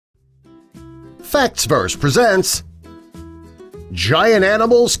Factsverse presents Giant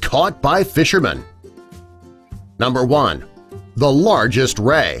Animals Caught by Fishermen. Number 1. The Largest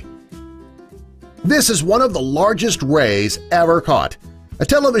Ray. This is one of the largest rays ever caught. A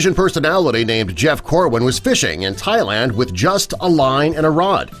television personality named Jeff Corwin was fishing in Thailand with just a line and a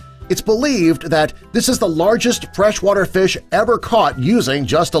rod. It's believed that this is the largest freshwater fish ever caught using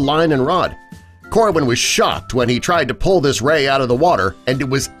just a line and rod. Corwin was shocked when he tried to pull this ray out of the water, and it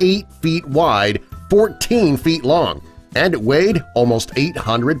was 8 feet wide, 14 feet long, and it weighed almost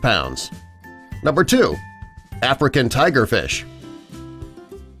 800 pounds. Number 2. African tigerfish.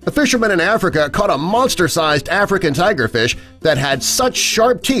 A fisherman in Africa caught a monster-sized African tigerfish that had such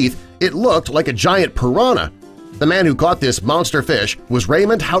sharp teeth it looked like a giant piranha. The man who caught this monster fish was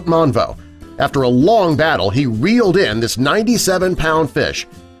Raymond Houtmanvo. After a long battle, he reeled in this 97-pound fish.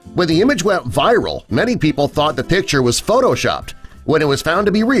 When the image went viral, many people thought the picture was photoshopped. When it was found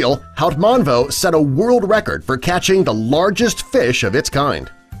to be real, Houtmanvo set a world record for catching the largest fish of its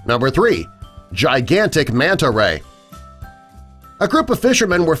kind. Number 3. Gigantic manta ray. A group of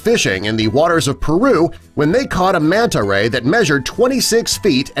fishermen were fishing in the waters of Peru when they caught a manta ray that measured 26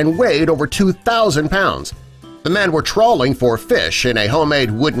 feet and weighed over 2,000 pounds. The men were trawling for fish in a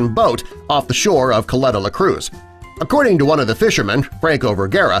homemade wooden boat off the shore of Caleta La Cruz. According to one of the fishermen, Franco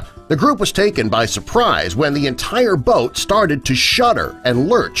Vergara, the group was taken by surprise when the entire boat started to shudder and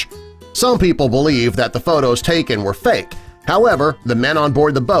lurch. Some people believe that the photos taken were fake. However, the men on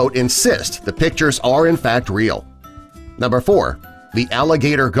board the boat insist the pictures are in fact real. Number 4. The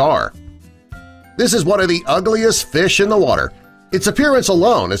alligator gar. This is one of the ugliest fish in the water. Its appearance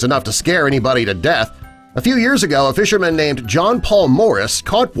alone is enough to scare anybody to death. A few years ago, a fisherman named John Paul Morris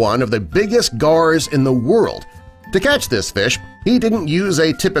caught one of the biggest gars in the world. To catch this fish, he didn't use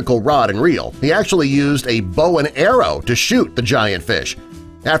a typical rod and reel. He actually used a bow and arrow to shoot the giant fish.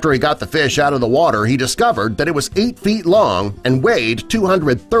 After he got the fish out of the water, he discovered that it was 8 feet long and weighed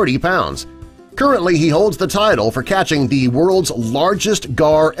 230 pounds. Currently, he holds the title for catching the world's largest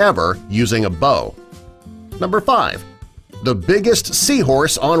gar ever using a bow. Number 5. The biggest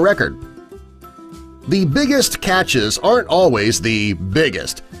seahorse on record. The biggest catches aren't always the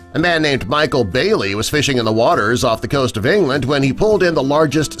biggest. A man named Michael Bailey was fishing in the waters off the coast of England when he pulled in the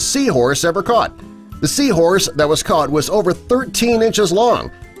largest seahorse ever caught. The seahorse that was caught was over 13 inches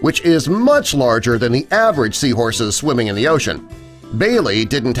long, which is much larger than the average seahorses swimming in the ocean. Bailey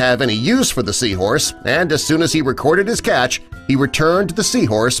didn't have any use for the seahorse, and as soon as he recorded his catch, he returned the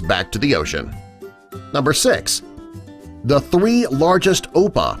seahorse back to the ocean. Number 6. The 3 largest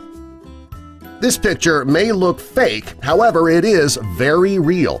opah. This picture may look fake, however it is very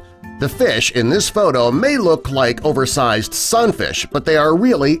real. The fish in this photo may look like oversized sunfish, but they are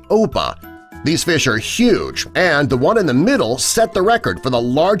really opah. These fish are huge, and the one in the middle set the record for the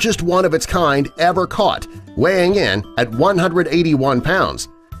largest one of its kind ever caught, weighing in at 181 pounds.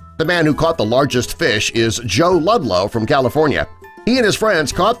 The man who caught the largest fish is Joe Ludlow from California. He and his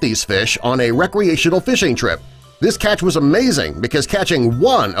friends caught these fish on a recreational fishing trip. This catch was amazing because catching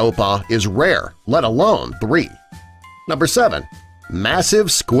 1 opah is rare, let alone 3. Number 7.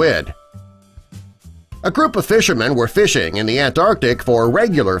 Massive squid. A group of fishermen were fishing in the Antarctic for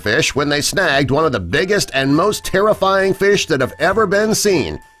regular fish when they snagged one of the biggest and most terrifying fish that have ever been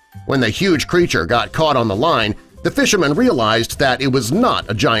seen. When the huge creature got caught on the line, the fisherman realized that it was not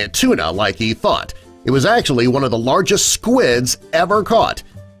a giant tuna like he thought. It was actually one of the largest squids ever caught.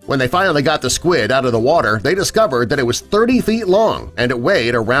 When they finally got the squid out of the water, they discovered that it was 30 feet long and it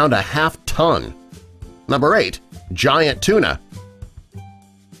weighed around a half ton. Number 8. Giant tuna.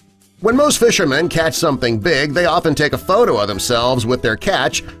 When most fishermen catch something big, they often take a photo of themselves with their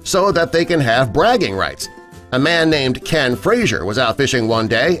catch so that they can have bragging rights. A man named Ken Frazier was out fishing one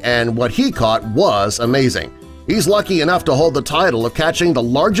day, and what he caught was amazing. He's lucky enough to hold the title of catching the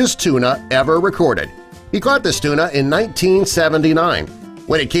largest tuna ever recorded. He caught this tuna in 1979.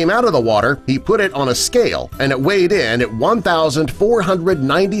 When it came out of the water, he put it on a scale and it weighed in at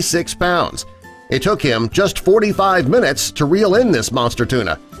 1,496 pounds. It took him just 45 minutes to reel in this monster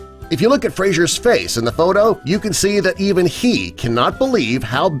tuna. If you look at Frazier's face in the photo, you can see that even he cannot believe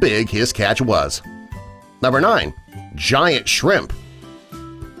how big his catch was. Number 9. Giant shrimp.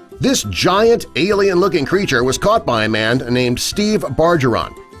 This giant alien-looking creature was caught by a man named Steve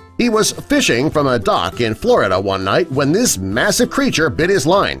Bargeron. He was fishing from a dock in Florida one night when this massive creature bit his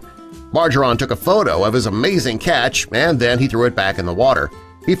line. Bargeron took a photo of his amazing catch and then he threw it back in the water.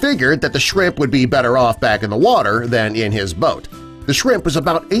 He figured that the shrimp would be better off back in the water than in his boat. The shrimp was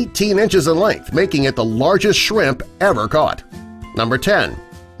about 18 inches in length, making it the largest shrimp ever caught. Number 10.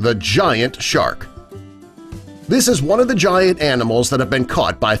 The giant shark. This is one of the giant animals that have been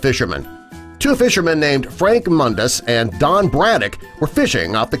caught by fishermen. Two fishermen named Frank Mundus and Don Braddock were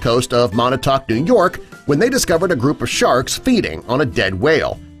fishing off the coast of Montauk, New York, when they discovered a group of sharks feeding on a dead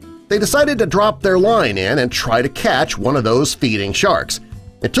whale. They decided to drop their line in and try to catch one of those feeding sharks.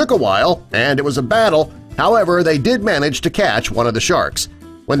 It took a while, and it was a battle. However, they did manage to catch one of the sharks.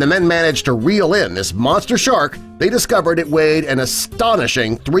 When the men managed to reel in this monster shark, they discovered it weighed an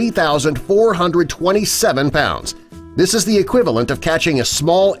astonishing 3,427 pounds. This is the equivalent of catching a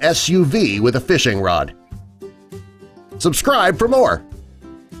small SUV with a fishing rod. Subscribe for more!